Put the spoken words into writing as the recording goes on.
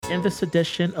In this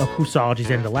edition of Hoopsology's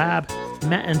in the Lab,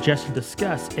 Matt and Justin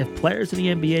discuss if players in the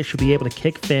NBA should be able to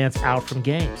kick fans out from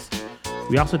games.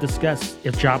 We also discuss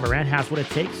if Ja Morant has what it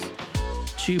takes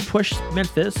to push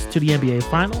Memphis to the NBA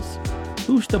Finals,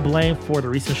 who's to blame for the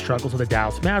recent struggles of the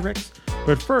Dallas Mavericks.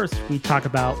 But first, we talk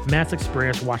about Matt's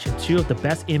experience watching two of the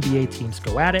best NBA teams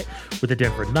go at it with the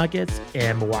Denver Nuggets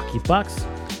and Milwaukee Bucks.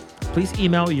 Please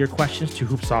email your questions to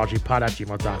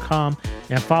hoopsologypod@gmail.com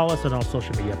and follow us on all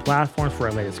social media platforms for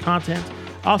our latest content.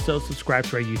 Also, subscribe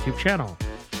to our YouTube channel.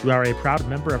 We are a proud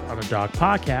member of Underdog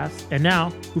Podcast, and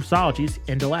now Hoopsology's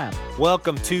in the Lab.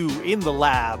 Welcome to In the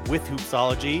Lab with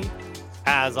Hoopsology.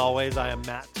 As always, I am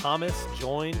Matt Thomas,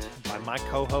 joined by my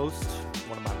co-host,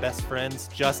 one of my best friends,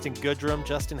 Justin Goodrum.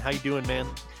 Justin, how you doing, man?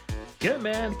 Good,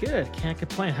 man. Good. Can't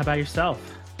complain. How about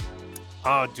yourself?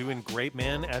 Oh, doing great,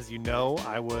 man. As you know,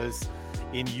 I was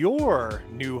in your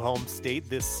new home state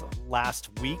this last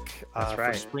week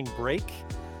for spring break.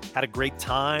 Had a great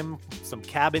time, some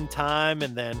cabin time,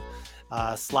 and then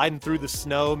sliding through the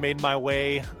snow, made my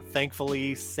way,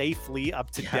 thankfully, safely up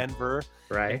to Denver.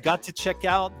 Right. And got to check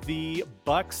out the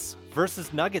Bucks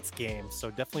versus Nuggets game.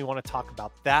 So definitely want to talk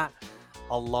about that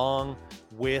along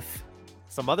with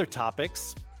some other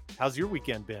topics. How's your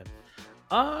weekend been?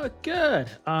 Good.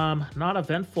 Not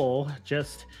eventful.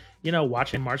 Just,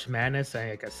 watching March Madness.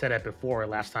 Like I said it before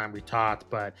last time we talked,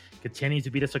 but continues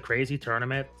to be just a crazy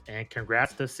tournament. And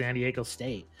congrats to San Diego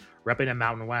State, repping the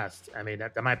Mountain West. I mean,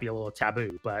 that might be a little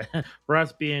taboo, but for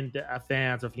us being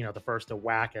fans of, the first to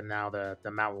WAC and now the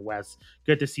Mountain West,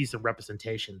 good to see some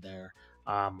representation there.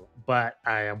 But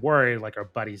I am worried, like our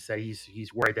buddy said,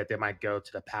 he's worried that they might go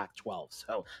to the Pac-12.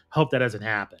 So hope that doesn't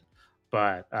happen.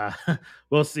 But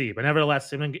we'll see. But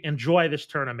nevertheless, enjoy this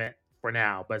tournament for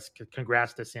now. But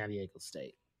congrats to San Diego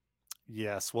State.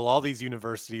 Yes. Well, all these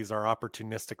universities are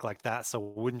opportunistic like that, so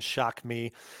it wouldn't shock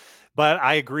me. But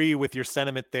I agree with your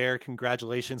sentiment there.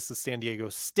 Congratulations to San Diego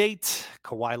State,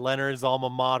 Kawhi Leonard's alma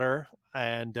mater,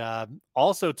 and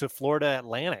also to Florida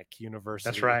Atlantic University.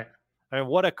 That's right. I mean,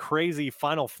 what a crazy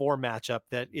Final Four matchup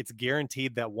that it's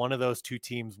guaranteed that one of those two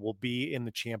teams will be in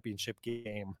the championship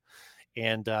game.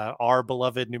 And our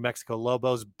beloved New Mexico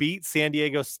Lobos beat San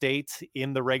Diego State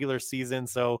in the regular season.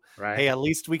 So, Hey, at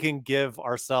least we can give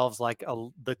ourselves like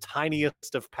the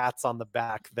tiniest of pats on the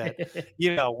back that,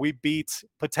 we beat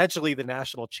potentially the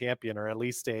national champion or at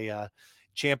least a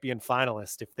champion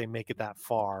finalist if they make it that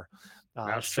far.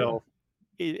 So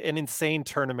an insane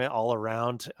tournament all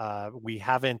around. We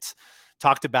haven't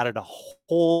talked about it a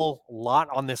whole lot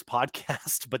on this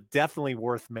podcast, but definitely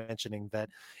worth mentioning that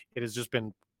it has just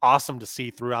been awesome to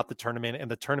see throughout the tournament, and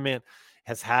the tournament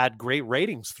has had great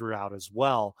ratings throughout as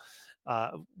well.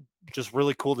 Just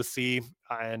really cool to see,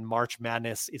 and March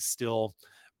Madness is still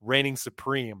reigning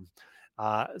supreme.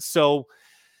 So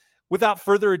without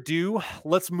further ado,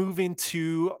 let's move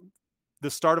into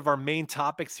the start of our main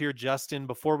topics here, Justin.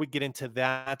 Before we get into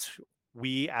that,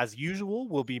 we, as usual,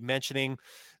 will be mentioning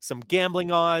some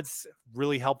gambling odds,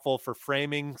 really helpful for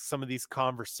framing some of these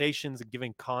conversations and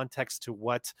giving context to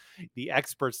what the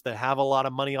experts that have a lot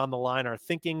of money on the line are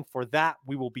thinking. For that,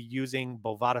 we will be using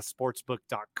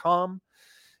bovadasportsbook.com.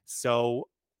 So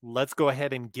let's go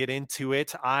ahead and get into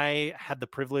it. I had the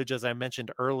privilege, as I mentioned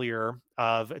earlier,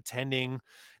 of attending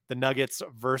the Nuggets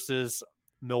versus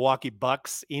Milwaukee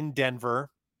Bucks in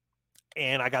Denver,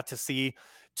 and I got to see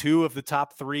two of the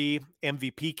top three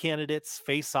MVP candidates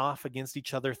face off against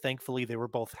each other. Thankfully, they were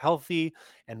both healthy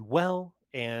and well,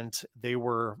 and they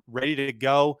were ready to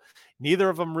go. Neither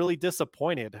of them really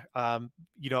disappointed.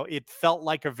 It felt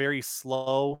like a very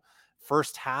slow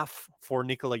first half for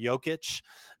Nikola Jokic.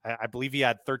 I believe he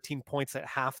had 13 points at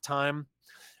halftime,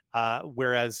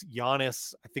 whereas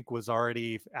Giannis, I think, was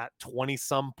already at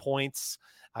 20-some points.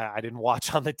 I didn't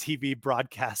watch on the TV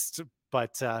broadcast,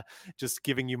 but just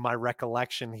giving you my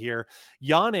recollection here.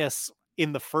 Giannis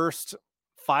in the first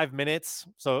 5 minutes.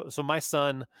 So my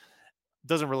son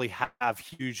doesn't really have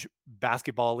huge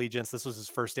basketball allegiance. This was his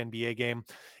first NBA game.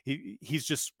 He's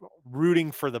just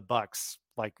rooting for the Bucks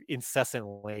like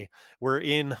incessantly. We're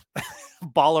in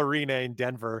Ball Arena in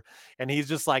Denver, and he's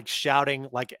just like shouting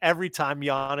like every time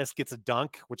Giannis gets a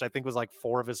dunk, which I think was like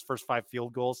 4 of his first 5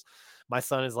 field goals. My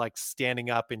son is like standing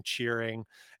up and cheering.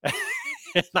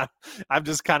 And I'm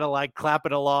just kind of like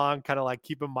clapping along, kind of like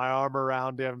keeping my arm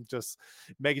around him, just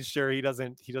making sure he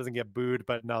doesn't get booed.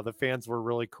 But no, the fans were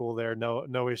really cool there.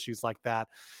 No issues like that.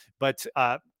 But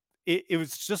it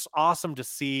was just awesome to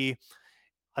see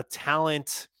a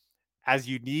talent as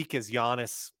unique as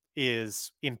Giannis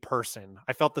is in person.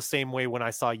 I felt the same way when I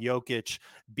saw Jokic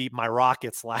beat my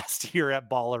Rockets last year at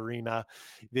Ball Arena.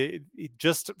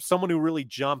 Just someone who really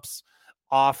jumps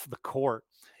off the court.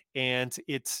 And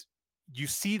you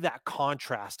see that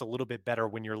contrast a little bit better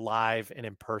when you're live and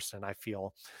in person, I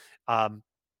feel. Um,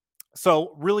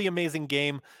 so really amazing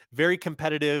game, very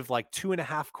competitive, like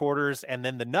 2.5 quarters. And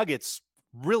then the Nuggets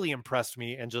really impressed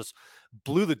me and just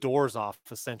blew the doors off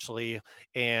essentially,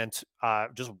 and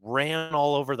just ran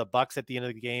all over the Bucks at the end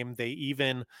of the game. They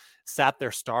even sat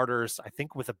their starters, I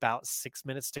think, with about 6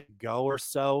 minutes to go or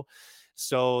so.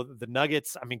 So the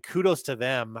Nuggets, I mean, kudos to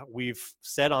them. We've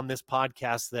said on this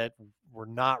podcast that we're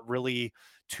not really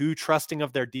too trusting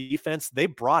of their defense. They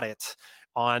brought it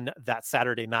on that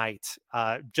Saturday night.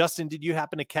 Justin, did you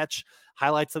happen to catch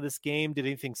highlights of this game? Did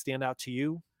anything stand out to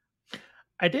you?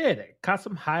 I did. Caught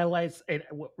some highlights. And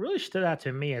what really stood out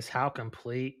to me is how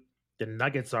complete the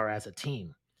Nuggets are as a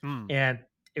team. Mm. And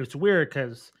it was weird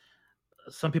because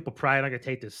some people probably not gonna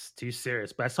take this too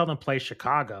serious, but I saw them play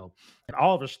Chicago, and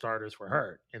all of their starters were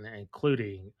hurt, and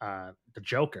including the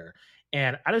Joker.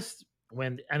 And I just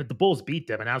and the Bulls beat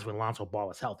them, and that was when Lonzo Ball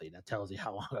was healthy. That tells you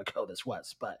how long ago this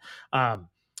was. But um,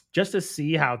 just to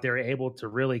see how they're able to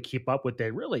really keep up with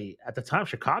it, really at the time,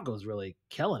 Chicago was really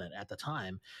killing it at the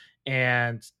time,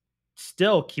 and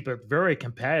still keep it very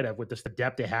competitive with just the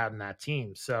depth they had in that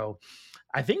team. So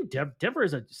I think Denver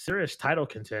is a serious title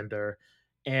contender,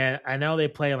 and I know they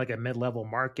play in like a mid-level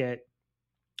market.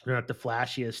 They're not the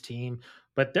flashiest team,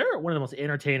 but they're one of the most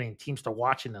entertaining teams to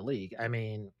watch in the league. I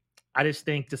mean, I just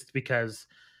think just because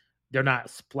they're not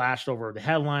splashed over the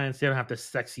headlines, they don't have the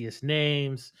sexiest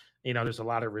names. There's a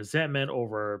lot of resentment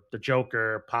over the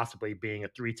Joker possibly being a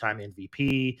three-time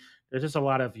MVP. There's just a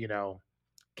lot of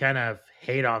kind of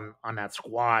hate on that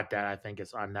squad that I think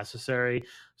is unnecessary.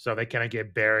 So they kind of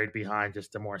get buried behind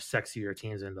just the more sexier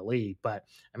teams in the league. But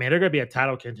I mean, they're going to be a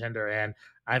title contender, and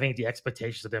I think the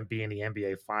expectations of them being the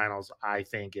NBA Finals, I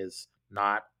think, is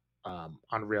not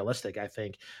unrealistic. I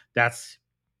think that's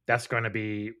going to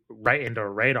be right in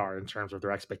their radar in terms of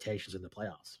their expectations in the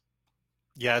playoffs.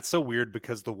 Yeah, it's so weird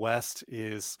because the West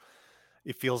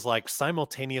it feels like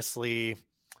simultaneously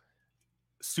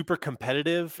super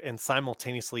competitive and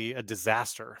simultaneously a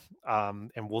disaster.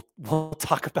 And we'll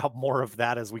talk about more of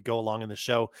that as we go along in the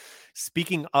show.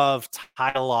 Speaking of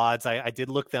title odds, I did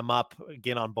look them up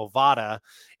again on Bovada,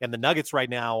 and the Nuggets right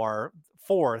now are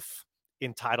fourth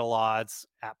in title odds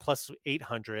at plus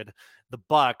 800. The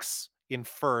Bucks in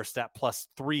first at plus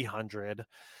 300.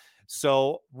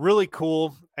 So really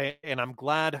cool. And I'm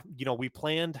glad, we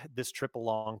planned this trip a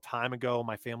long time ago.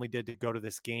 My family did to go to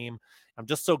this game. I'm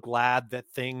just so glad that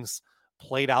things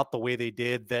played out the way they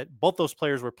did, that both those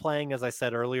players were playing, as I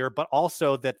said earlier, but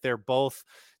also that they're both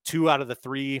two out of the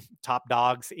three top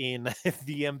dogs in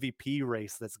the MVP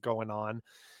race that's going on.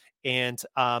 And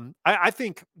I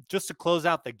think just to close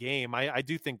out the game, I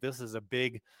do think this is a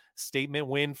big statement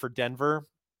win for Denver.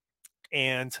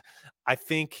 And I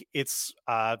think it's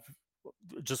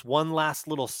just one last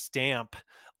little stamp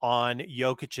on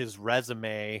Jokic's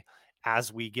resume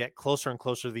as we get closer and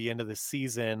closer to the end of the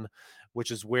season,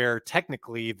 which is where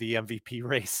technically the MVP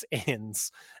race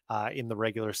ends in the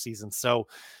regular season. So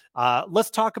let's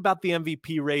talk about the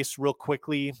MVP race real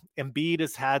quickly. Embiid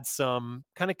has had some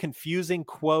kind of confusing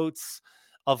quotes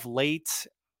of late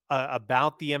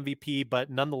about the MVP, but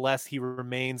nonetheless, he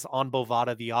remains on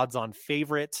Bovada the odds-on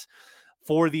favorite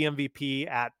for the MVP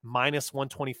at minus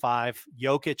 125,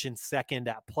 Jokic in second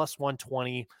at plus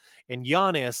 120, and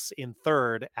Giannis in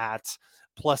third at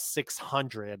plus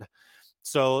 600.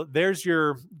 So there's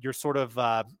your sort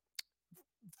of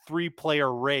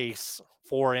three-player race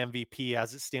for MVP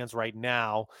as it stands right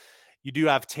now. You do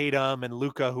have Tatum and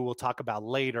Luka, who we'll talk about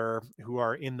later, who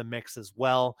are in the mix as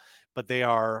well, but they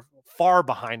are far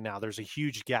behind now. There's a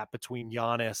huge gap between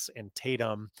Giannis and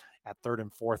Tatum at third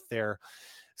and fourth there.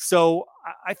 So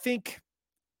I think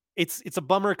it's a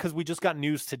bummer because we just got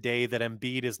news today that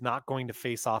Embiid is not going to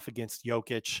face off against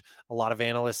Jokic. A lot of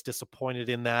analysts disappointed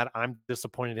in that. I'm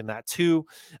disappointed in that too,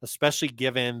 especially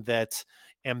given that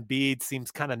Embiid seems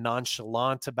kind of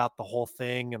nonchalant about the whole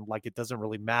thing and like it doesn't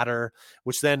really matter,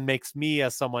 which then makes me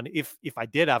as someone, if I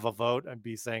did have a vote, I'd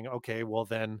be saying, okay, well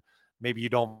then maybe you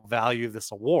don't value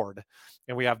this award.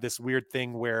 And we have this weird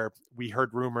thing where we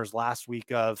heard rumors last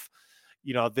week of,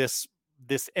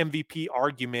 this MVP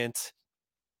argument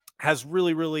has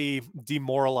really, really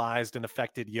demoralized and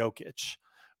affected Jokic.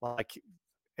 Like,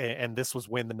 and this was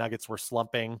when the Nuggets were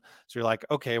slumping. So you're like,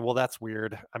 okay, well, that's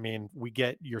weird. I mean, we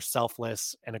get you're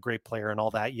selfless and a great player and all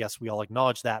that. Yes, we all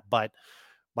acknowledge that. But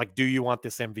like, do you want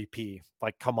this MVP?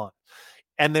 Like, come on.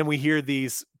 And then we hear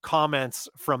these comments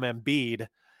from Embiid,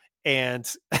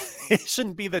 and it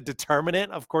shouldn't be the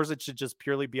determinant. Of course, it should just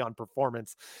purely be on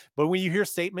performance. But when you hear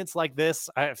statements like this,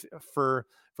 for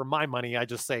my money, I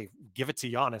just say give it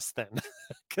to Giannis then,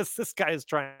 because this guy is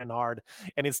trying hard,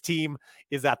 and his team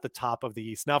is at the top of the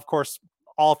East. Now, of course,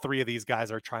 all three of these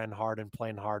guys are trying hard and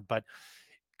playing hard, but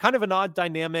kind of an odd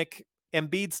dynamic.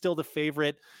 Embiid's still the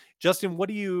favorite. Justin, what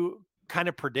are you kind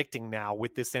of predicting now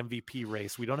with this MVP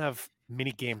race? We don't have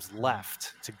many games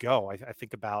left to go. I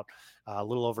think about a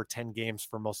little over 10 games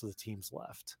for most of the teams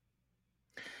left.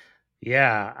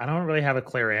 Yeah, I don't really have a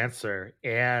clear answer.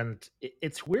 And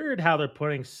it's weird how they're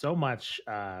putting so much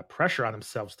pressure on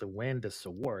themselves to win this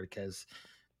award because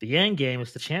the end game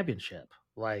is the championship.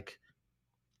 Like,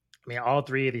 I mean, all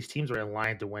three of these teams are in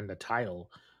line to win the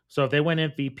title. So if they win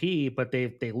MVP, but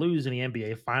they lose in the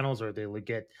NBA finals or they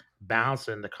get bounced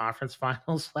in the conference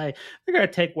finals, like they're gonna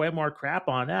take way more crap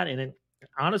on that. And then,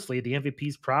 honestly, the MVP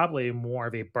is probably more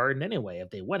of a burden anyway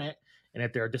if they win it and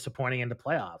if they're disappointing in the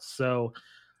playoffs. So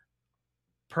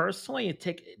personally,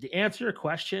 take to answer your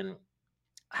question,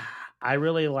 I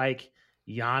really like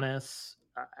Giannis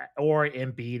or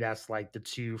Embiid. That's like the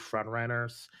two front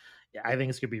runners. Yeah, I think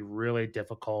it's gonna be really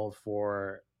difficult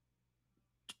for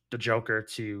the Joker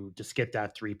to just get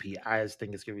that 3P. I just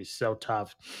think it's gonna be so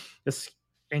tough. This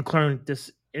including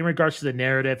this in regards to the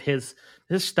narrative, his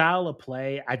style of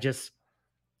play, I just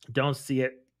don't see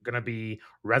it gonna be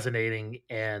resonating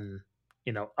in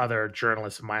other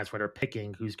journalists' minds when they're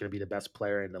picking who's going to be the best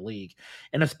player in the league,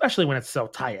 and especially when it's so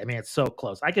tight. I mean, it's so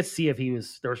close. I could see if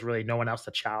there was really no one else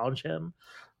to challenge him,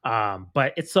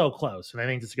 but it's so close, and I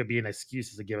think this is going to be an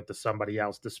excuse to give it to somebody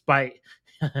else, despite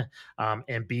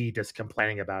Embiid just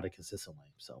complaining about it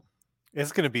consistently. So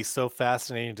It's going to be so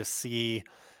fascinating to see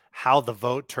how the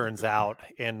vote turns out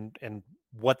and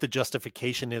what the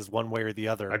justification is one way or the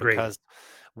other, agreed. because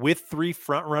with three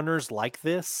front runners like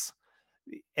this,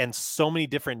 and so many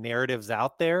different narratives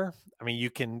out there. I mean,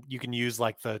 you can use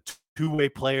like the two-way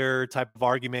player type of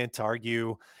argument to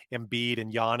argue Embiid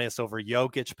and Giannis over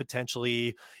Jokic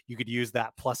potentially. You could use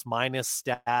that plus minus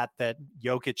stat that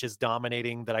Jokic is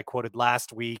dominating that I quoted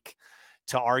last week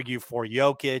to argue for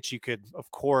Jokic. You could, of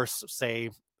course,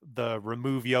 say the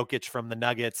remove Jokic from the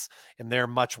Nuggets and they're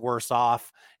much worse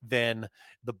off than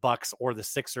the Bucks or the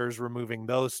Sixers removing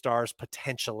those stars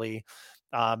potentially.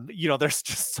 There's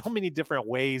just so many different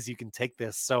ways you can take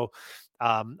this. So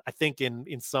I think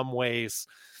in some ways,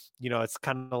 it's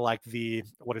kind of like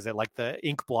what is it, like the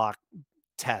ink block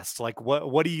test. Like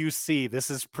what do you see?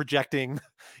 This is projecting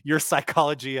your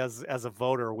psychology as a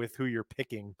voter with who you're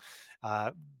picking.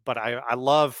 But I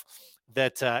love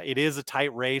that it is a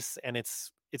tight race, and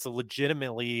it's a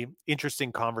legitimately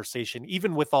interesting conversation,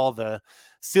 even with all the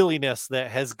silliness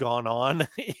that has gone on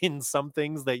in some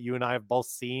things that you and I have both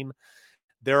seen.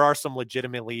 There are some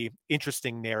legitimately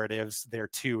interesting narratives there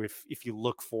too, if you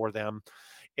look for them.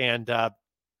 And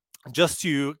just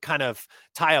to kind of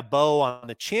tie a bow on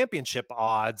the championship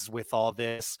odds with all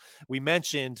this, we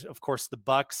mentioned, of course, the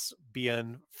Bucks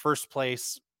being first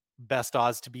place, best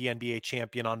odds to be NBA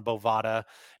champion on Bovada,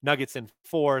 Nuggets in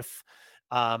fourth.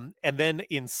 And then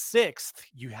in sixth,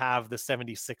 you have the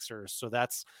 76ers. So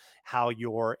that's how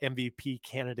your MVP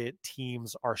candidate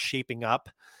teams are shaping up.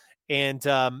 And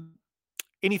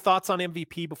any thoughts on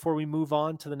MVP before we move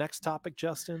on to the next topic,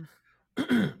 Justin?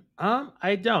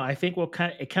 I don't. I think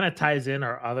it kind of ties in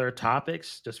our other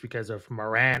topics just because of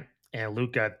Morant and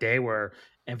Luca. They were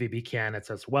MVP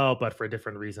candidates as well, but for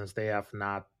different reasons, they have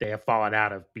fallen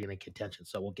out of being in contention.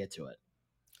 So we'll get to it.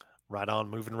 Right on,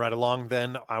 moving right along.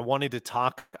 Then I wanted to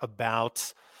talk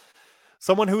about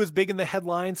someone who is big in the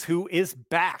headlines, who is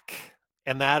back.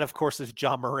 And that, of course, is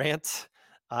Ja Morant.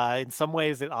 In some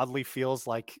ways, it oddly feels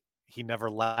like he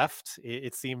never left.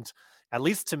 It seemed, at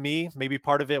least to me, maybe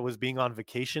part of it was being on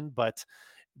vacation, but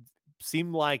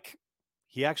seemed like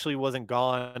he actually wasn't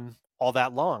gone all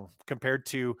that long compared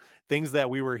to things that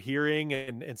we were hearing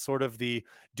and sort of the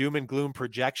doom and gloom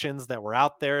projections that were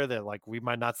out there that like we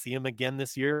might not see him again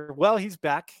this year. Well, he's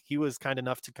back. He was kind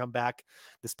enough to come back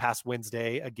this past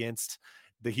Wednesday against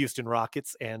the Houston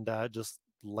Rockets and just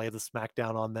lay the smack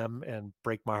down on them and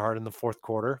break my heart in the fourth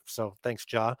quarter. So thanks,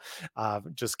 Ja.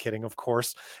 Just kidding, of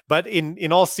course. But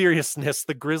in all seriousness,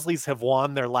 the Grizzlies have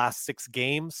won their last 6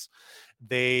 games.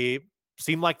 They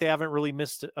seem like they haven't really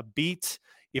missed a beat.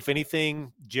 If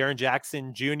anything, Jaren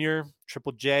Jackson Jr.,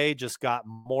 Triple J, just got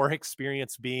more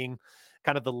experience being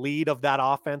kind of the lead of that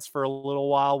offense for a little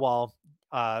while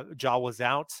Ja was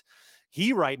out.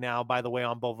 He right now, by the way,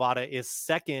 on Bovada is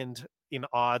second in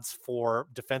odds for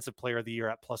Defensive Player of the Year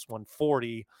at plus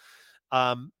 140.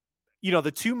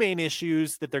 The two main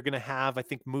issues that they're going to have, I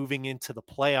think, moving into the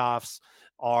playoffs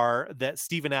are that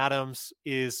Steven Adams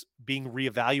is being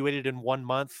reevaluated in 1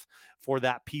 month for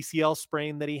that PCL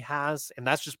sprain that he has, and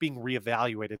that's just being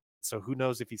reevaluated. So who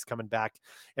knows if he's coming back.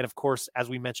 And of course, as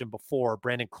we mentioned before,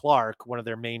 Brandon Clark, one of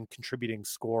their main contributing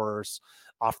scorers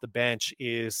off the bench,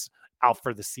 is out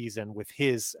for the season with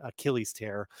his Achilles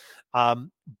tear.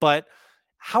 But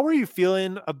how are you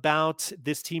feeling about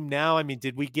this team now? I mean,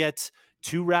 did we get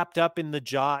too wrapped up in the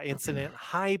Jaw incident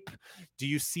hype? Do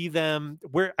you see them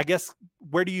where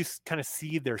do you kind of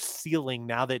see their ceiling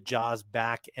now that Jaw's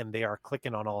back and they are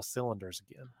clicking on all cylinders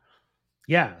again?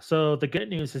 Yeah. So the good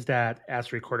news is that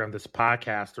as we record on this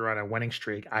podcast, they're on a winning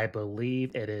streak. I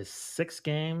believe it is 6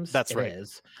 games. That's It right.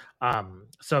 is.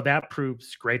 So that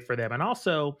proves great for them. And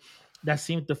also, that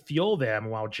seemed to fuel them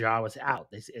while Ja was out.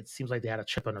 It seems like they had a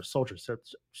chip on their shoulder.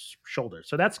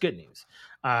 So that's good news.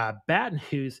 Bad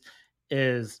news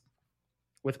is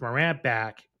with Morant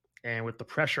back and with the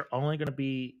pressure only going to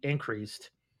be increased.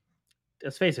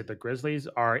 Let's face it, the Grizzlies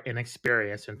are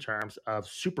inexperienced in terms of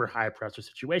super high pressure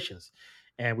situations.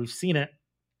 And we've seen it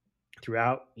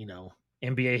throughout,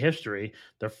 NBA history,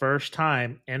 the first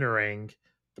time entering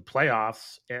the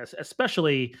playoffs,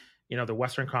 especially, the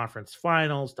Western Conference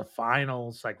Finals, the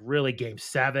finals, like really game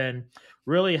 7,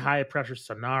 really high pressure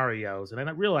scenarios. And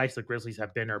I realize the Grizzlies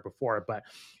have been there before, but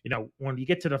when you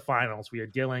get to the finals, we are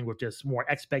dealing with just more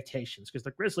expectations because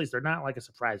the Grizzlies, they're not like a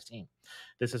surprise team.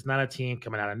 This is not a team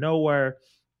coming out of nowhere.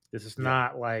 This is Yeah.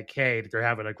 not like, hey, they're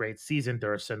having a great season.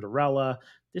 They're a Cinderella.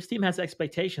 This team has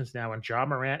expectations now, and Ja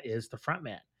Morant is the front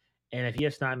man. And if he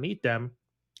does not meet them,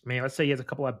 I mean, let's say he has a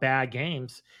couple of bad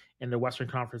games in the Western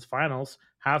Conference Finals,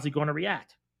 how's he going to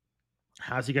react?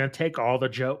 How's he going to take all the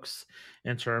jokes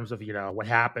in terms of, what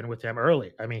happened with him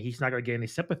early? I mean, he's not going to get any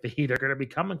sympathy. They're going to be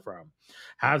coming for him.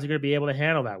 How's he going to be able to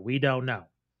handle that? We don't know.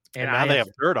 And And I now am they have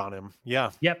dirt on him. Yeah.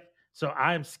 Yep. So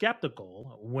I'm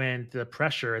skeptical when the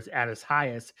pressure is at its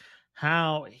highest,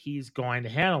 how he's going to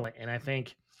handle it. And I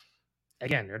think,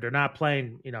 again, they're not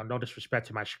playing, no disrespect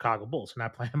to my Chicago Bulls. They're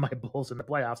not playing my Bulls in the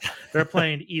playoffs. They're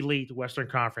playing elite Western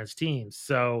Conference teams.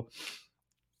 So,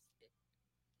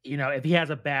 if he has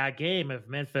a bad game, if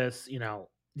Memphis,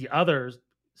 the others,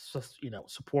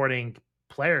 supporting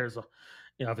players,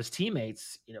 of his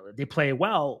teammates, they play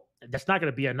well, that's not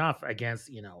going to be enough against,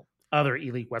 other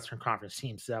elite Western Conference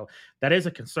teams. So that is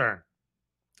a concern.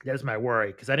 That is my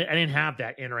worry because I didn't have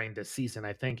that entering this season.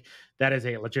 I think that is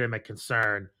a legitimate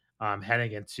concern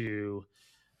heading into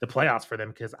the playoffs for them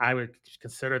because I would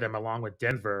consider them, along with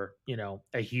Denver,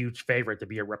 a huge favorite to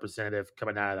be a representative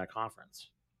coming out of that conference.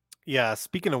 Yeah,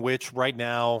 speaking of which, right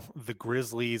now the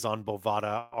Grizzlies on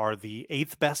Bovada are the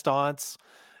eighth best odds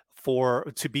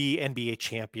for to be NBA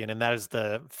champion, and that is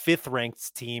the fifth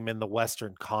ranked team in the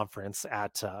Western Conference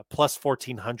at plus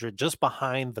 1400, just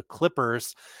behind the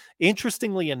Clippers.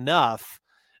 Interestingly enough,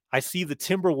 I see the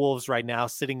Timberwolves right now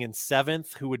sitting in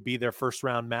seventh, who would be their first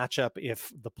round matchup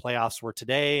if the playoffs were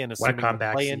today, and What a assuming the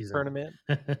comeback play in season tournament.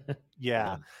 for Yeah.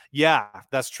 them. Yeah,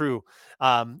 that's true.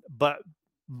 But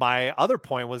my other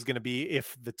point was going to be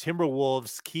if the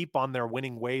Timberwolves keep on their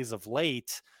winning ways of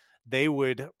late, they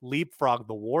would leapfrog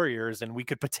the Warriors, and we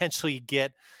could potentially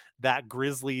get that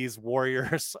Grizzlies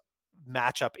Warriors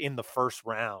matchup in the first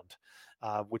round,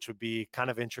 which would be kind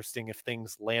of interesting if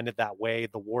things landed that way.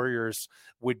 The Warriors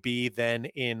would be then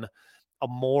in a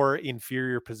more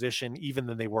inferior position even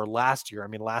than they were last year. I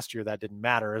mean, last year that didn't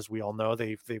matter, as we all know.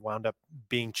 They wound up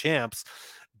being champs,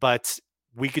 but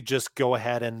we could just go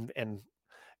ahead and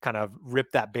kind of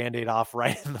rip that band-aid off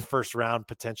right in the first round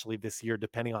potentially this year,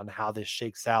 depending on how this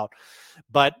shakes out.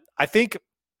 But I think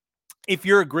if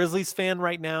you're a Grizzlies fan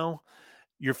right now,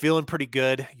 you're feeling pretty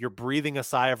good. You're breathing a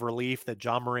sigh of relief that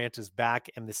Ja Morant is back,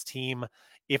 and this team,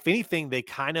 if anything, they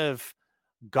kind of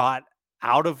got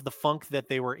out of the funk that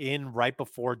they were in right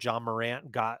before Ja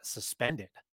Morant got suspended.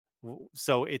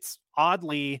 So it's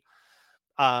oddly,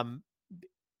 um,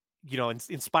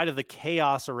 in spite of the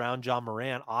chaos around Ja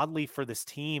Morant, oddly for this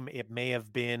team, it may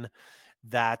have been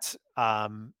that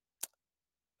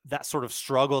that sort of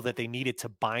struggle that they needed to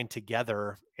bind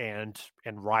together and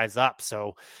rise up.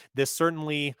 So this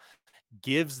certainly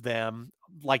gives them,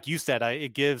 like you said,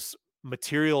 it gives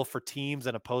material for teams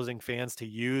and opposing fans to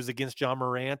use against John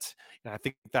Morant. And I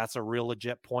think that's a real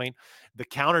legit point. The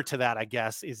counter to that, I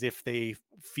guess, is if they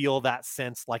feel that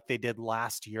sense like they did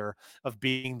last year of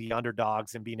being the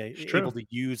underdogs and being It's able true. to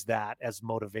use that as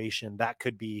motivation, that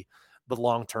could be the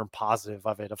long-term positive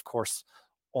of it. Of course,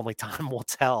 only time will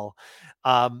tell.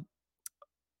 Um,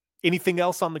 Anything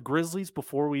else on the Grizzlies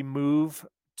before we move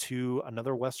to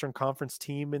another Western Conference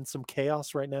team in some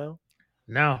chaos right now?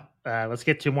 No, let's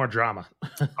get to more drama.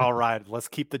 All right, let's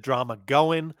keep the drama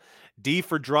going. D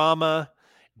for drama,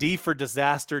 D for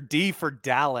disaster, D for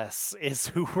Dallas is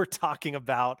who we're talking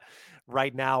about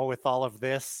right now with all of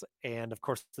this. And of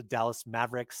course, the Dallas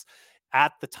Mavericks.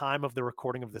 At the time of the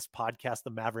recording of this podcast,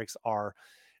 the Mavericks are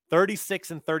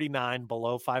 36 and 39,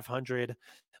 below 500.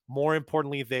 More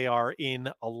importantly, they are in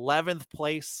 11th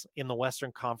place in the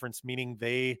Western Conference, meaning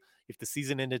if the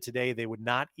season ended today, they would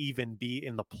not even be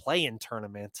in the play-in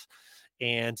tournament.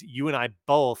 And you and I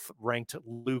both ranked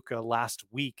Luka last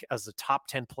week as the top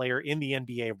 10 player in the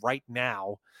NBA right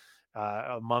now,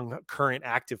 among current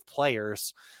active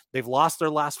players. They've lost their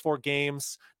last 4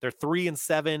 games. They're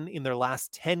 3-7 in their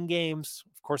last 10 games.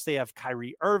 Of course, they have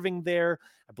Kyrie Irving there.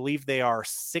 I believe they are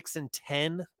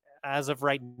 6-10 as of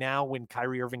right now when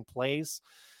Kyrie Irving plays.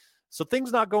 So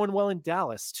things not going well in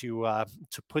Dallas, to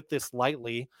put this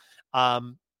lightly.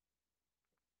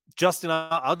 Justin,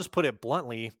 I'll just put it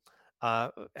bluntly.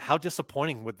 How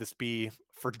disappointing would this be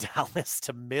for Dallas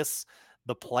to miss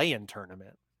the play-in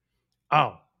tournament?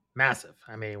 Oh, massive.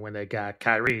 I mean, when they got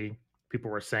Kyrie,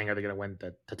 people were saying, are they going to win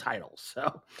the title?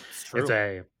 So It's it's true.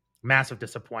 a massive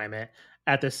disappointment.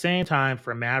 At the same time,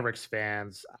 for Mavericks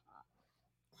fans,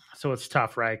 so it's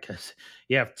tough, right? Because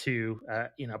you have two,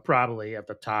 probably of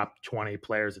the top 20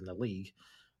 players in the league.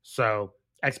 So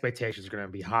expectations are going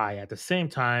to be high. At the same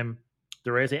time,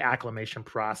 there is a acclimation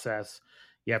process.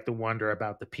 You have to wonder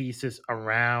about the pieces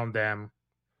around them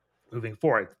moving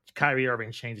forward. Kyrie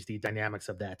Irving changed the dynamics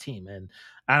of that team, and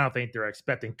I don't think they're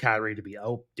expecting Kyrie to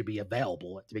be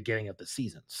available at the beginning of the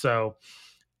season. So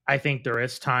I think there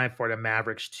is time for the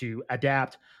Mavericks to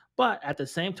adapt, but at the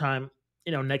same time,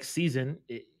 next season,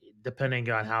 depending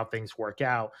on how things work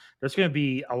out, there's going to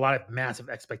be a lot of massive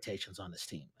expectations on this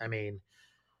team. I mean,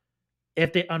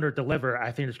 if they underdeliver,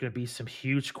 I think there's going to be some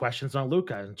huge questions on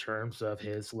Luca in terms of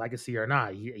his legacy or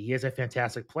not. He is a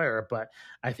fantastic player, but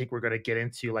I think we're going to get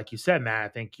into, like you said, Matt. I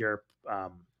think your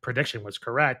prediction was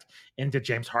correct, into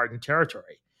James Harden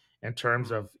territory in terms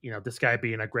Mhm. of this guy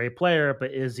being a great player,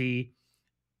 but is he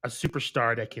a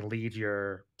superstar that can lead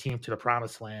your team to the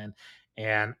promised land?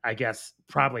 And I guess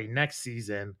probably next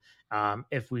season,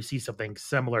 if we see something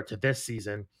similar to this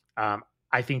season,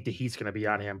 I think that he's going to be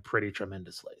on him pretty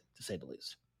tremendously, to say the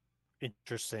least.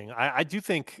 Interesting. I do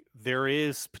think there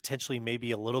is potentially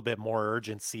maybe a little bit more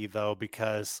urgency though,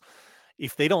 because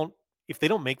if they don't if they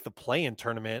don't make the play-in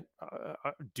tournament,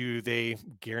 do they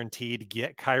guaranteed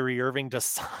get Kyrie Irving to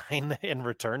sign and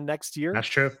return next year? That's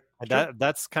true. And True.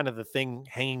 that's kind of the thing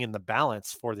hanging in the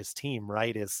balance for this team,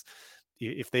 right? Is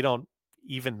if they don't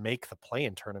even make the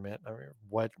play-in tournament, I mean,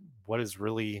 what is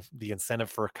really the incentive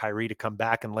for Kyrie to come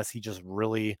back unless he just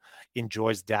really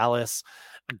enjoys Dallas?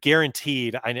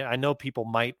 Guaranteed. I know people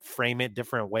might frame it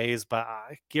different ways, but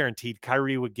guaranteed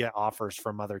Kyrie would get offers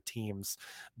from other teams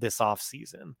this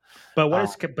offseason. But what Uh,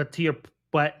 is but to your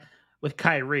but with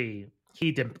Kyrie,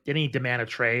 didn't he demand a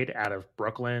trade out of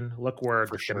Brooklyn?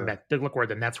 for sure. Look where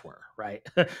the Nets were, right?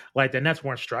 Like the Nets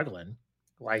weren't struggling,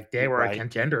 like they were a Right.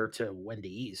 contender to win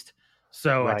the East.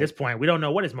 So at Right. this point, we don't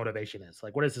know what his motivation is.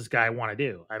 Like, what does this guy want to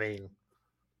do? I mean,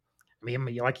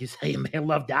 like you say, you may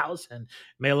love Dallas and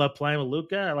may love playing with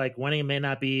Luca. Like winning may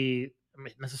not be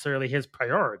necessarily his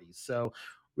priority. So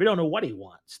we don't know what he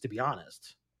wants, to be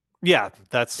honest. Yeah,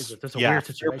 It's a yeah, weird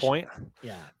fair situation. point.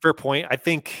 Yeah, Fair point. I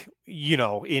think,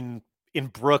 in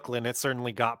Brooklyn, it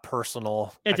certainly got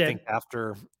personal, it I think, did.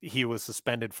 after he was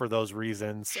suspended for those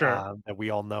reasons, Sure. that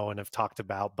we all know and have talked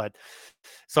about, but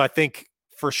so I think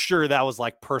for sure that was,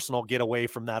 like, personal get away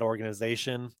from that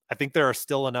organization. I think there are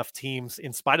still enough teams,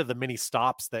 in spite of the many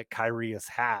stops that Kyrie has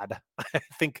had, I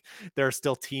think there are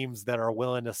still teams that are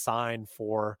willing to sign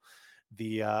for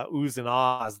the oohs and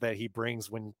ahs that he brings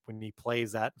when he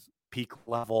plays at peak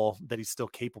level that he's still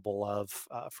capable of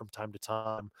from time to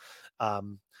time.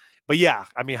 Um, but yeah,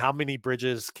 I mean, how many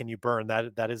bridges can you burn?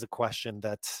 That is a question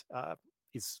that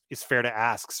is fair to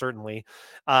ask. Certainly.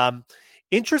 Um,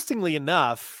 Interestingly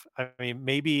enough, I mean,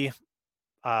 maybe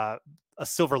uh, a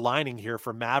silver lining here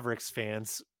for Mavericks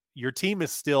fans. Your team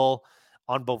is still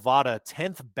on Bovada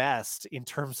 10th best in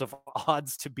terms of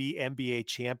odds to be NBA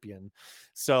champion.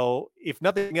 So, if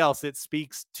nothing else, it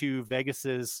speaks to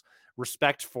Vegas's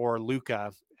respect for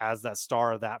Luca as that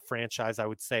star of that franchise, I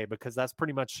would say, because that's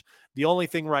pretty much the only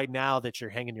thing right now that you're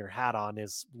hanging your hat on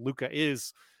is Luca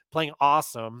is playing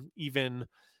awesome, even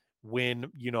when a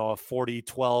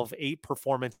 40-12-8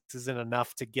 performance isn't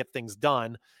enough to get things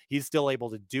done. He's still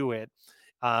able to do it.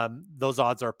 Those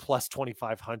odds are plus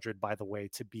 2,500, by the way,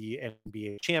 to be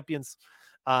NBA champions.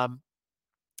 um,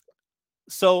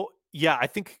 so yeah, I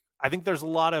think there's a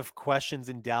lot of questions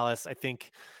in Dallas. I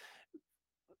think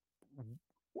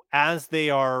as they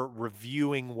are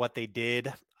reviewing what they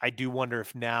did, I do wonder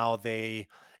if now they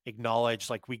acknowledge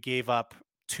like we gave up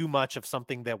too much of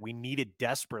something that we needed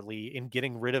desperately in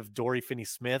getting rid of Dory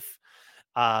Finney-Smith.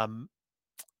 Um,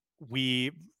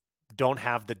 we don't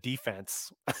have the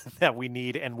defense that we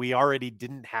need, and we already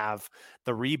didn't have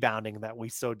the rebounding that we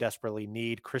so desperately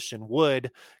need. Christian Wood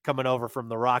coming over from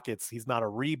the Rockets, he's not a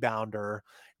rebounder.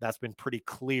 That's been pretty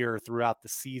clear throughout the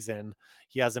season.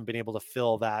 He hasn't been able to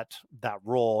fill that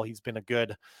role. He's been a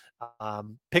good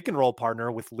pick and roll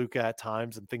partner with Luca at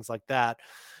times and things like that.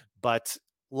 But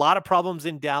a lot of problems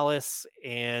in Dallas,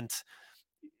 and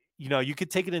you could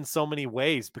take it in so many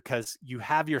ways because you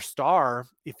have your star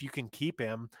if you can keep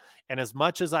him. And as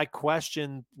much as I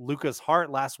questioned Luca's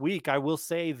heart last week, I will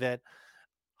say that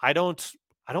I don't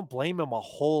I don't blame him a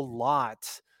whole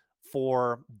lot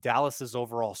for Dallas's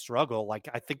overall struggle. Like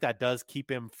I think that does keep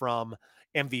him from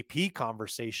MVP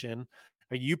conversation.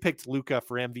 You picked Luca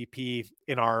for MVP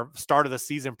in our start of the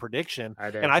season prediction, I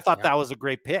and did. I thought Yep. that was a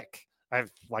great pick.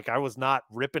 I was not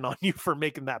ripping on you for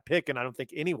making that pick, and I don't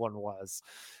think anyone was.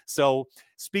 So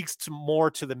speaks to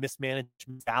more to the mismanagement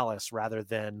of Dallas rather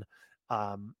than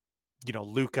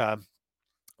Luca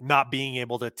not being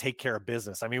able to take care of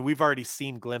business. I mean, we've already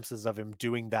seen glimpses of him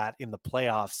doing that in the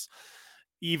playoffs,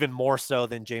 even more so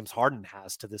than James Harden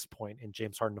has to this point. And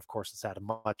James Harden, of course, has had a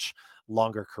much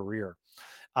longer career.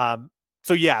 Um,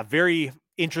 so yeah, very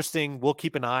interesting. We'll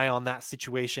keep an eye on that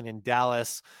situation in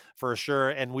Dallas for sure,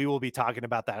 and we will be talking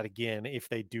about that again if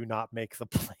they do not make the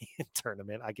play-in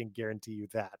tournament. I can guarantee you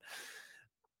that.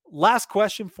 Last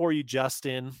question for you,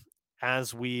 Justin,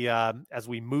 as we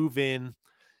move in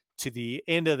to the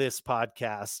end of this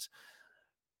podcast.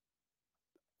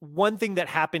 One thing that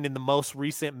happened in the most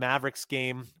recent Mavericks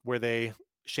game where they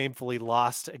shamefully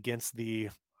lost against the,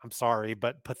 I'm sorry,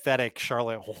 but pathetic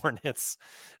Charlotte Hornets.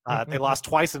 They lost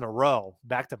twice in a row,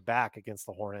 back to back against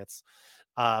the Hornets.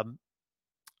 Um,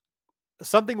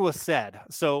 Something was said.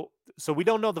 So we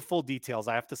don't know the full details.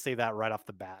 I have to say that right off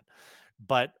the bat.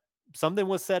 But something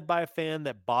was said by a fan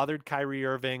that bothered Kyrie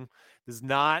Irving. This is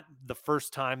not the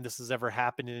first time this has ever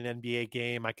happened in an NBA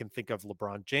game. I can think of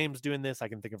LeBron James doing this. I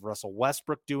can think of Russell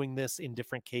Westbrook doing this in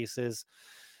different cases.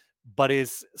 But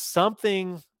is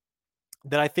something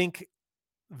that I think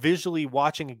visually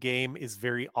watching a game is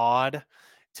very odd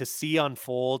to see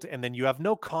unfold, and then you have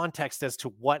no context as to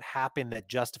what happened that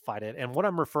justified it. And what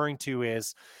I'm referring to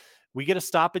is we get a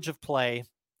stoppage of play,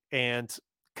 and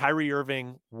Kyrie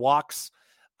Irving walks,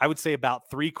 I would say, about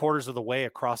 3/4 of the way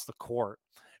across the court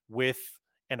with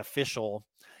an official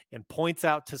and points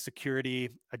out to security,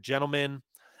 a gentleman,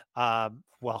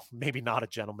 well, maybe not a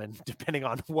gentleman, depending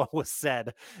on what was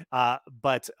said,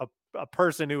 but a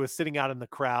person who was sitting out in the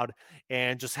crowd,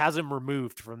 and just has him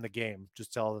removed from the game.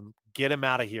 Just tell them, get him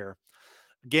out of here.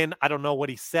 Again, I don't know what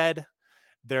he said.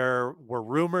 There were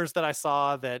rumors that I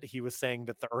saw that he was saying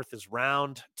that the earth is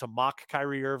round to mock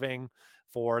Kyrie Irving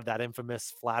for that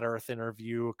infamous flat earth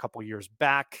interview a couple years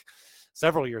back,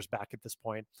 several years back at this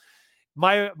point.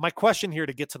 My question here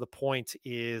to get to the point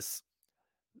is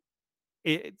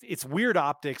it's weird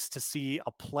optics to see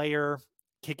a player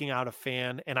kicking out a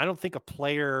fan, and I don't think a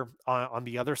player on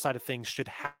the other side of things should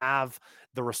have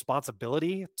the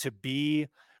responsibility to be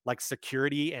like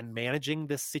security and managing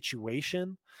this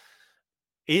situation.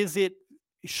 Is it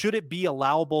Should it be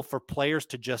allowable for players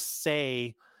to just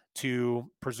say to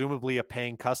presumably a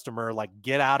paying customer, like,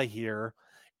 get out of here?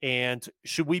 And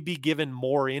should we be given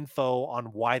more info on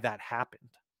why that happened?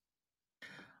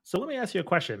 So let me ask you a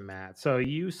question, Matt. So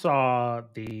you saw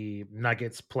the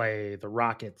Nuggets play the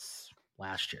Rockets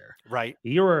last year. Right.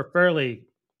 You were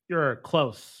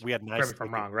close. We had Correct nice me if I'm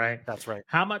ticket. wrong, right? That's right.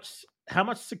 How much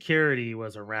security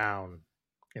was around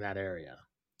in that area?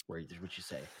 Would you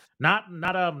say not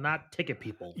ticket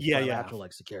people, Yeah, but yeah. actual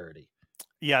like security?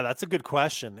 Yeah, that's a good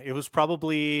question. It was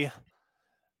probably,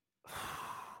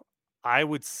 I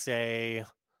would say,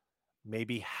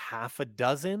 maybe half a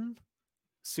dozen Oh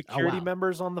security wow,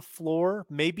 members on the floor,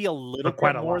 maybe a so little bit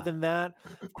quite a more lot. than that.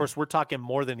 Of course, we're talking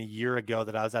more than a year ago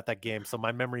that I was at that game, so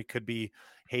my memory could be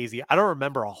hazy. I don't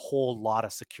remember a whole lot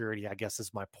of security, I guess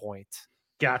is my point.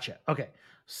 Gotcha. Okay,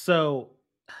 so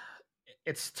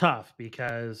it's tough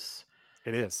because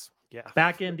It is. Yeah.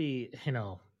 back in the,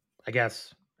 I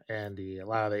guess, and a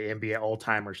lot of the NBA old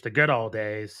timers, the good old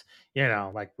days,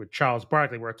 like with Charles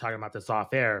Barkley, we are talking about this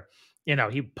off air.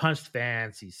 He punched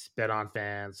fans, he spit on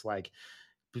fans, like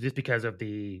just because of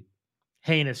the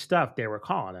heinous stuff they were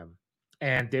calling him.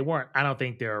 And they weren't, I don't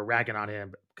think they were ragging on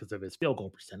him because of his field goal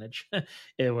percentage.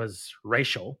 It was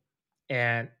racial.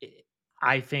 And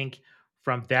I think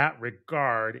from that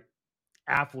regard,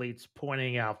 athletes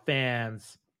pointing out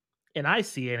fans and I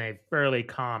see in a fairly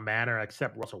calm manner,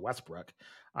 except Russell Westbrook.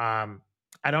 Um,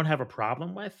 I don't have a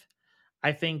problem with.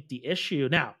 I think the issue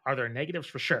now, are there negatives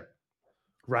for sure?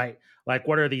 Right? Like,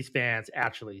 what are these fans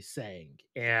actually saying?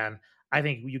 And I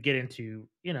think you get into,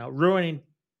 ruining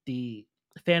the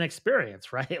fan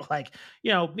experience, right? Like,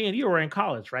 me and you were in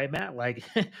college, right, Matt? Like,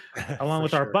 along For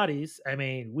with our sure. buddies, I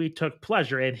mean, we took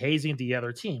pleasure in hazing the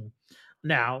other team.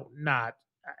 Now, not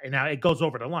now it goes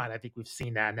over the line. I think we've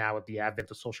seen that now with the advent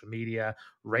of social media.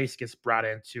 Race gets brought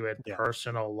into it, Yeah.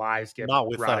 personal lives get Not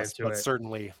with brought us, into but it.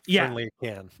 certainly Yeah, certainly it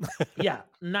can. yeah,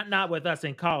 not with us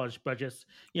in college, but just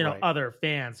Right. other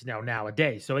fans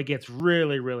nowadays. So it gets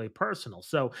really, really personal.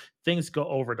 So things go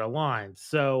over the line.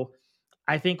 So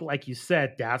I think, like you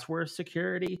said, that's where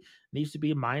security needs to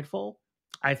be mindful.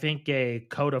 I think a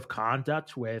code of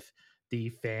conduct with the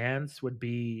fans would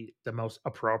be the most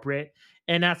appropriate,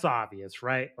 and that's obvious,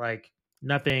 right? Like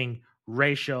nothing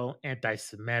racial,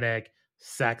 anti-Semitic,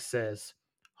 sexist,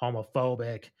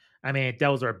 homophobic. I mean,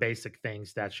 those are basic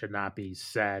things that should not be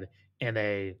said in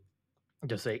a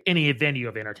just say any venue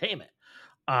of entertainment.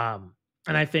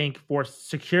 And I Yeah. think for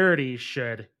security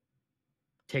should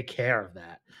take care of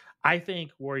that. I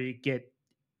think where you get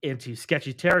into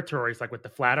sketchy territories, like with the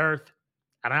flat Earth,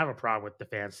 I don't have a problem with the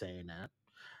fans saying that.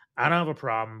 I don't have a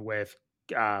problem with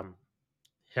um,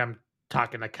 him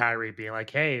talking to Kyrie, being like,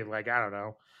 "Hey, like I don't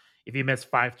know, if you miss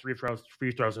five free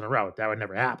throws in a row, that would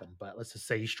never happen." But let's just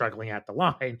say he's struggling at the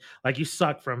line, like you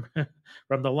suck from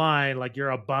from the line, like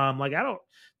you're a bum. Like I don't.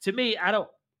 To me, I don't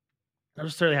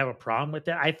necessarily have a problem with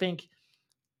that. I think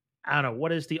I don't know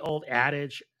what is the old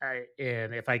adage,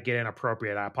 and if I get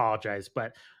inappropriate, I apologize.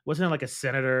 But wasn't it like a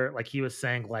senator, like he was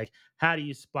saying, like, how do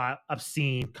you spot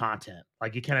obscene content?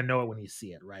 Like you kind of know it when you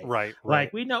see it, right? Right,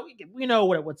 Like right. we know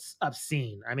what's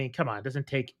obscene. I mean, come on, it doesn't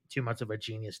take too much of a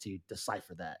genius to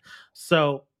decipher that.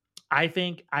 So I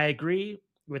think I agree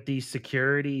with the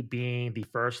security being the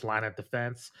first line of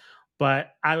defense,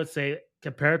 but I would say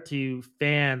compared to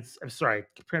fans, I'm sorry,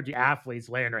 compared to athletes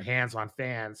laying their hands on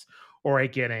fans or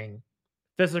it getting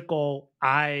physical.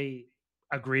 I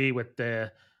agree with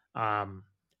the um,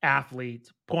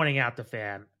 athlete pointing out the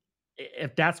fan.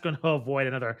 If that's going to avoid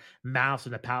another mouse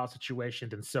in the palace situation,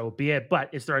 then so be it.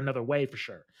 But is there another way for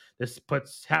sure? This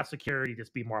puts have security,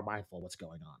 just be more mindful of what's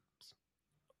going on.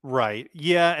 Right.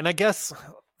 Yeah, and I guess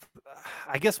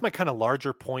my kind of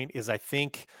larger point is I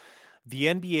think the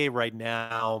NBA right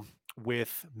now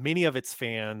with many of its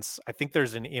fans, I think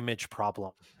there's an image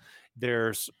problem.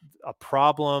 There's a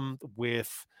problem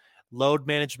with load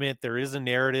management. There is a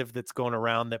narrative that's going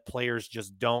around that players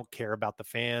just don't care about the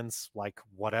fans, like,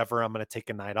 whatever, I'm going to take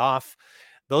a night off.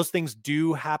 Those things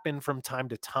do happen from time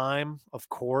to time, of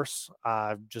course,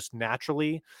 just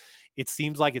naturally. It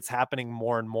seems like it's happening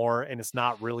more and more, and it's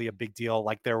not really a big deal.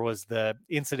 Like there was the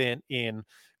incident in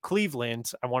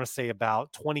Cleveland, I want to say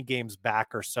about 20 games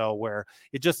back or so, where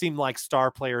it just seemed like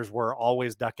star players were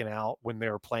always ducking out when they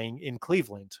were playing in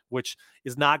Cleveland, which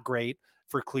is not great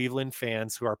for Cleveland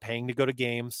fans who are paying to go to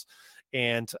games.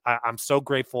 And I'm so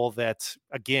grateful that,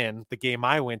 again, the game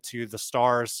I went to, the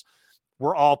Stars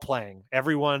were all playing.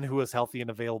 Everyone who was healthy and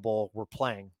available were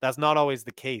playing. That's not always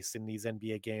the case in these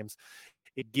NBA games.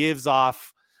 It gives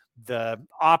off the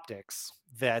optics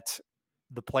that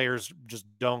the players just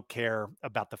don't care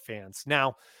about the fans.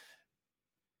 Now,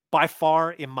 by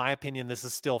far, in my opinion, this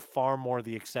is still far more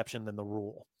the exception than the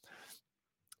rule.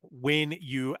 When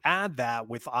you add that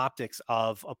with optics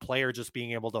of a player just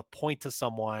being able to point to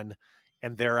someone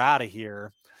and they're out of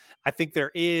here, I think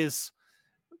there is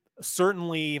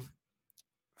certainly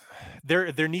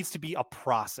there needs to be a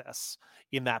process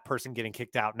in that person getting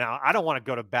kicked out. Now, I don't want to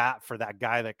go to bat for that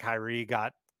guy that Kyrie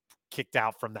got kicked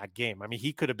out from that game. I mean,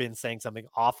 he could have been saying something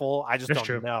awful. I just That's don't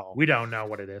true. know. We don't know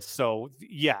what it is. So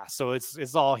yeah, so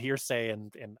it's all hearsay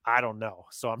and I don't know.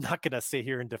 So I'm not going to sit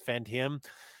here and defend him.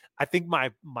 I think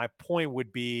my point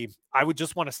would be I would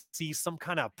just want to see some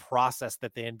kind of process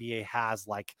that the NBA has,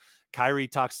 like Kyrie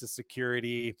talks to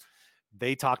security,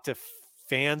 they talk to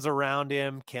fans around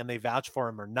him. Can they vouch for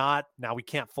him or not? Now, we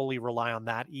can't fully rely on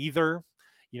that either.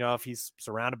 You know, if he's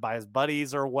surrounded by his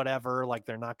buddies or whatever, like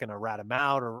they're not going to rat him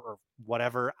out or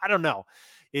whatever. I don't know.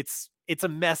 It's a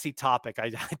messy topic. I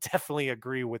definitely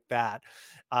agree with that.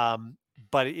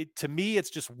 But to me,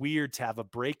 it's just weird to have a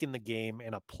break in the game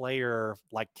and a player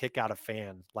like kick out a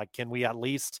fan. Like, can we at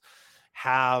least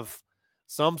have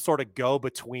some sort of go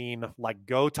between, like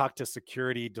go talk to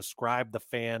security, describe the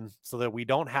fan so that we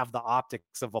don't have the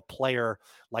optics of a player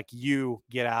like you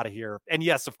get out of here. And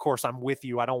yes, of course, I'm with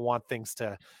you. I don't want things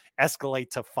to escalate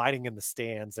to fighting in the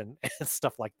stands and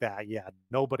stuff like that. Yeah,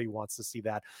 nobody wants to see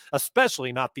that,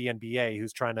 especially not the NBA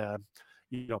who's trying to,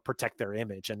 protect their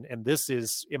image. And this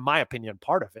is, in my opinion,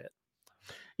 part of it.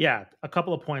 Yeah, a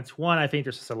couple of points. One, I think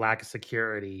there's just a lack of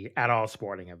security at all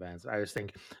sporting events. I just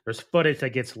think there's footage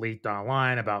that gets leaked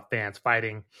online about fans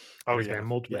fighting. Oh There's been yeah,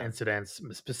 multiple yeah. incidents,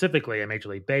 specifically in Major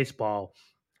League Baseball,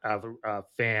 of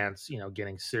fans,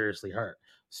 getting seriously hurt.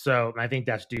 So I think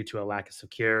that's due to a lack of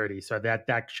security. So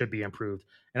that should be improved.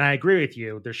 And I agree with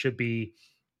you. There should be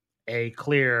a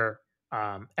clear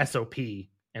SOP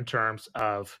in terms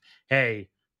of, hey,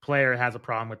 player has a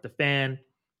problem with the fan,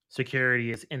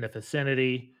 security is in the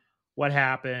vicinity. What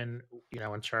happened,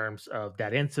 in terms of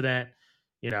that incident?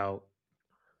 You know,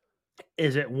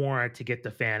 is it warrant to get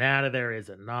the fan out of there? Is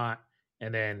it not?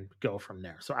 And then go from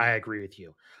there. So I agree with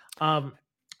you.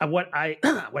 What I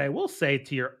what I will say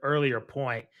to your earlier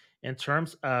point in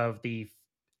terms of the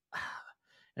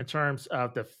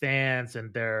fans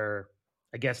and their,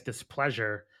 I guess,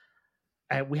 displeasure.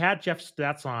 We had Jeff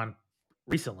Stats on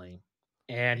recently,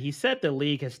 and he said the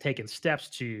league has taken steps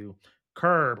to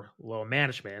curb low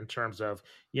management in terms of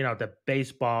the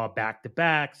baseball back to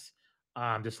backs,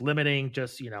 just limiting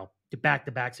just the back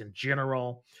to backs in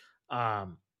general.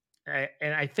 And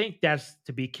I think that's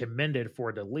to be commended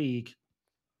for the league.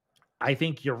 I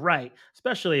think you're right,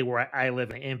 especially where I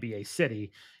live in an NBA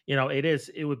city.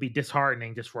 It would be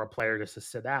disheartening just for a player just to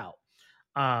sit out.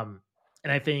 Um,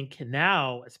 and I think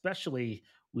now, especially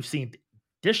we've seen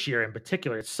this year in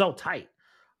particular, it's so tight.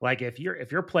 Like if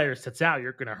your player sits out,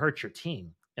 you're going to hurt your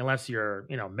team unless you're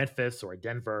Memphis or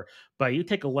Denver. But you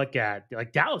take a look at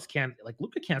like Dallas can't, like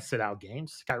Luka can't sit out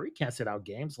games, Kyrie can't sit out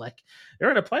games. Like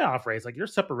they're in a playoff race. Like you're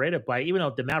separated by, even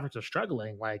though the Mavericks are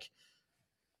struggling, like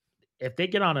if they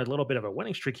get on a little bit of a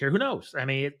winning streak here, who knows? I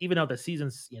mean, even though the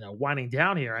season's winding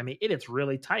down here, I mean, it's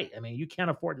really tight. I mean, you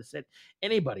can't afford to sit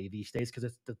anybody these days because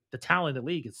it's the talent in the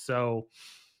league is so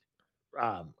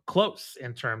close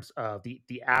in terms of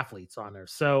the athletes on there.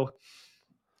 So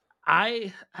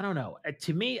I don't know.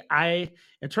 To me,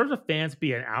 in terms of fans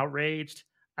being outraged,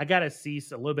 I gotta see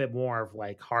a little bit more of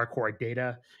like hardcore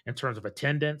data in terms of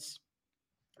attendance.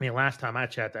 I mean, last time I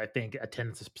checked, I think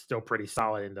attendance is still pretty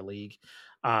solid in the league.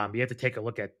 You have to take a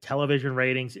look at television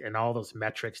ratings and all those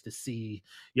metrics to see,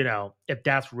 if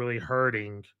that's really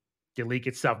hurting the league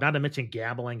itself. Not to mention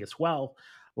gambling as well.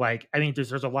 Like, I think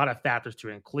there's a lot of factors to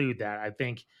include that. I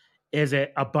think, is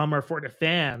it a bummer for the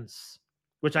fans?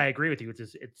 Which I agree with you.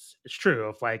 It's true.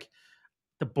 If like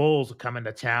the Bulls come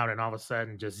into town and all of a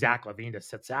sudden just Zach Levine just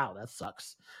sits out. That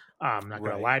sucks. I'm not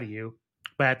going to Right. lie to you.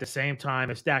 But at the same time,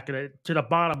 is that going to the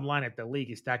bottom line at the league,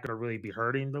 is that going to really be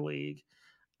hurting the league?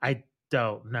 I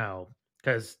don't know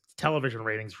because television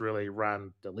ratings really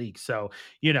run the league. So,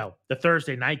 the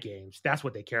Thursday night games, that's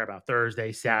what they care about.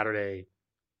 Thursday, Saturday,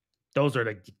 those are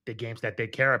the games that they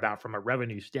care about from a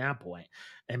revenue standpoint.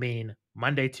 I mean,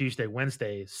 Monday, Tuesday,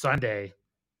 Wednesday, Sunday,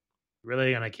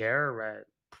 really gonna care,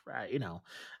 right?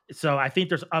 So I think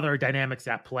there's other dynamics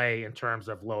at play in terms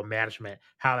of low management,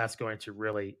 how that's going to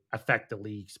really affect the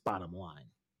league's bottom line.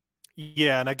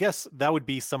 Yeah, and I guess that would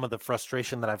be some of the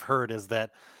frustration that I've heard is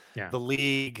that Yeah, the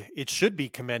league, it should be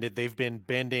commended. They've been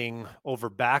bending over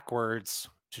backwards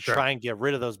to sure. try and get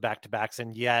rid of those back to backs.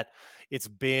 And yet it's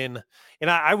been, and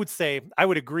I would say, I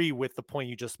would agree with the point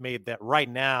you just made that right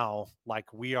now,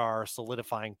 like we are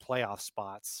solidifying playoff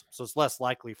spots. So it's less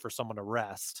likely for someone to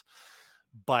rest.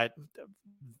 But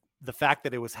the fact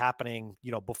that it was happening,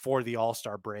 before the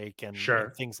All-Star break and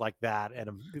Sure. things like that,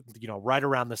 and right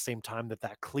around the same time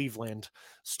that Cleveland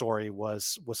story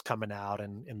was coming out,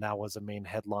 and that was a main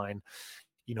headline,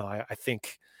 I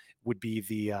think would be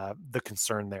the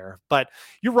concern there. But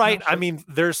you're No, right. I sure. mean,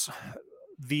 there's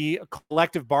the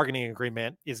collective bargaining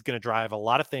agreement is going to drive a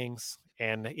lot of things,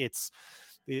 and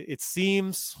it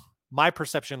seems my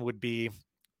perception would be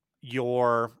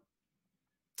your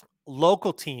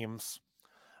local teams,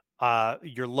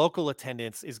 your local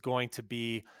attendance is going to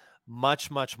be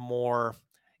much, much more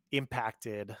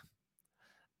impacted.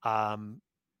 Um,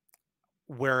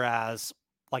 Whereas,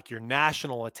 like your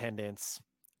national attendance,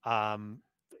 um,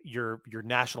 your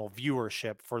national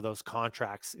viewership for those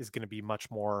contracts is going to be much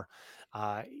more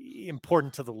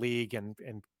important to the league, and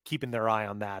keeping their eye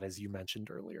on that, as you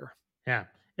mentioned earlier. Yeah,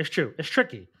 it's true. It's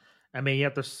tricky. I mean, you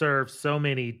have to serve so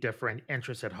many different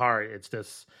interests at heart. It's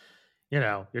just,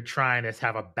 you're trying to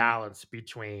have a balance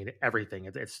between everything.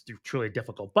 It's truly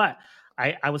difficult. But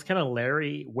I was kind of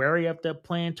wary of the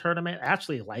playing tournament. I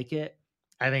actually like it.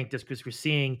 I think just because we're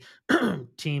seeing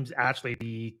teams actually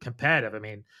be competitive. I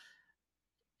mean,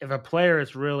 if a player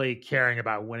is really caring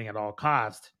about winning at all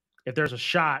costs, if there's a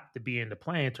shot to be in the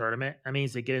playing tournament, that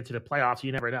means they get into the playoffs.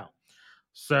 You never know.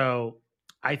 So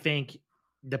I think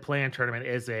The play-in tournament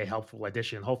is a helpful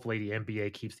addition. Hopefully, the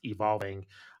NBA keeps evolving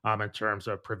in terms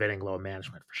of preventing load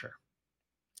management for sure.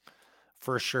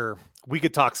 For sure. We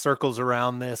could talk circles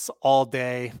around this all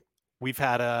day. We've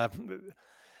had a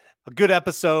good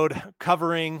episode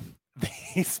covering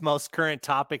these most current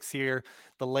topics here,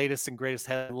 the latest and greatest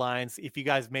headlines. If you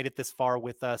guys made it this far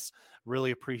with us,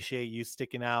 really appreciate you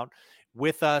sticking out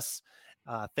with us.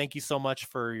 Thank you so much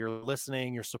for your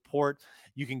listening, your support.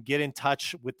 You can get in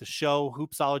touch with the show,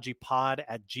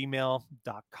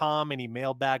 hoopsologypod@gmail.com. Any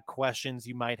mailbag questions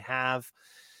you might have,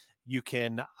 you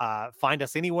can find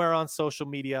us anywhere on social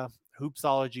media,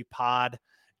 Hoopsology Pod.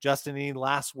 Justin, any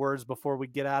last words before we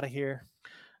get out of here?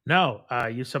 No,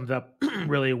 you summed it up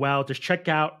really well. Just check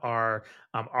out our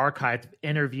archived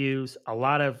interviews, a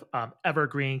lot of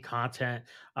evergreen content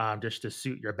just to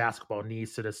suit your basketball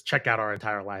needs. So just check out our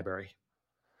entire library.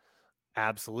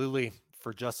 Absolutely.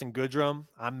 For Justin Goodrum,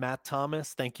 I'm Matt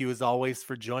Thomas. Thank you as always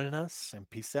for joining us, and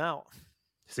peace out.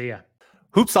 See ya.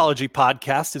 Hoopsology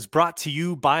Podcast is brought to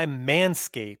you by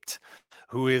Manscaped,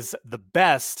 who is the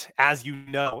best, as you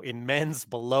know, in men's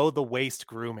below the waist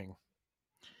grooming.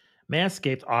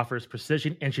 Manscaped offers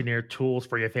precision engineered tools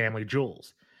for your family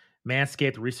jewels.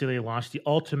 Manscaped recently launched the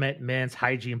ultimate men's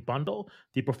hygiene bundle,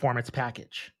 the Performance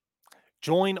Package.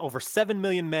 Join over 7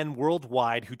 million men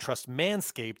worldwide who trust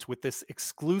Manscaped with this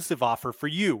exclusive offer for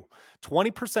you.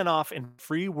 20% off and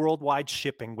free worldwide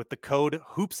shipping with the code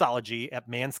Hoopsology at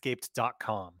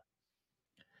manscaped.com.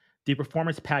 The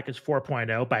Performance Package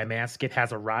 4.0 by Manscaped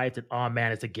has arrived, and oh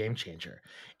man, it's a game changer.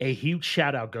 A huge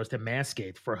shout out goes to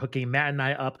Manscaped for hooking Matt and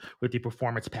I up with the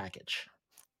Performance Package.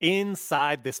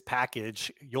 Inside this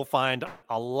package, you'll find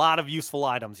a lot of useful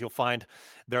items. You'll find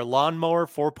their Lawnmower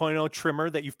 4.0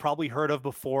 trimmer that you've probably heard of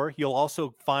before. You'll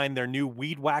also find their new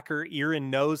Weed Whacker ear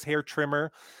and nose hair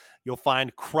trimmer. You'll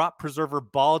find Crop Preserver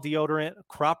ball deodorant,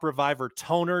 Crop Reviver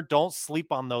toner. Don't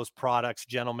sleep on those products,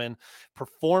 gentlemen.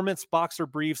 Performance boxer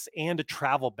briefs and a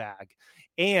travel bag.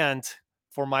 And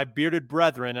for my bearded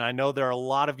brethren, and I know there are a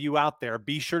lot of you out there,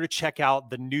 be sure to check out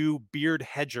the new Beard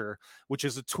Hedger, which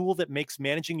is a tool that makes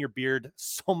managing your beard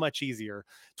so much easier.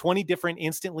 20 different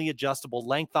instantly adjustable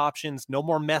length options, no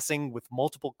more messing with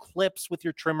multiple clips with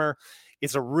your trimmer.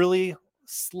 It's a really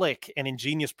slick and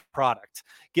ingenious product.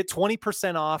 Get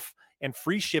 20% off and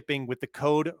free shipping with the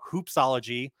code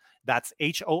Hoopsology. That's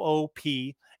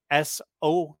HOOPSOLOGY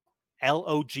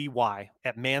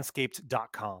at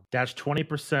manscaped.com. That's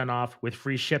 20% off with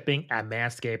free shipping at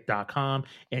manscaped.com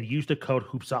and use the code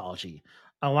Hoopsology.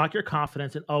 Unlock your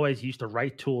confidence and always use the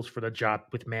right tools for the job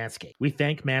with Manscaped. We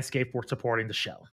thank Manscaped for supporting the show.